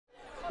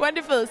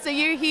Wonderful. So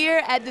you're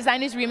here at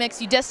Designers Remix.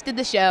 You just did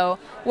the show.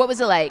 What was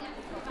it like?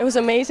 It was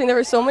amazing. There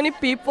were so many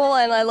people,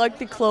 and I liked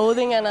the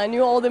clothing, and I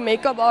knew all the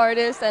makeup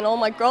artists, and all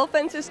my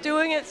girlfriends is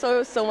doing it, so it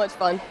was so much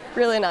fun.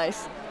 Really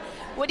nice.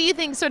 What do you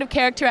think sort of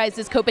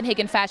characterizes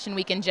Copenhagen Fashion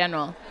Week in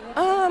general?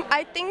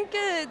 I think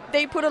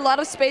they put a lot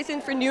of space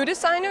in for new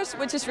designers,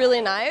 which is really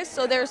nice.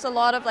 So there's a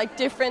lot of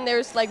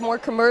there's more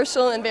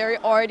commercial and very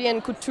arty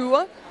and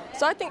couture.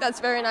 So I think that's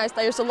very nice.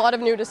 There's a lot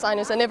of new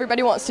designers, and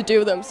everybody wants to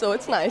do them, so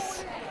it's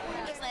nice.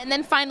 And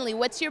then finally,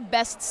 what's your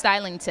best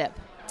styling tip?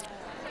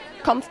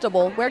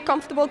 Comfortable. Wear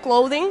comfortable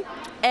clothing,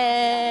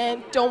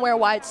 and don't wear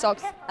white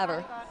socks ever.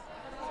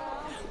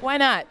 Why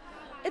not?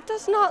 It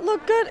does not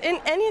look good in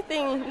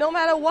anything, no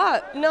matter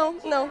what. No,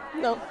 no,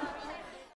 no.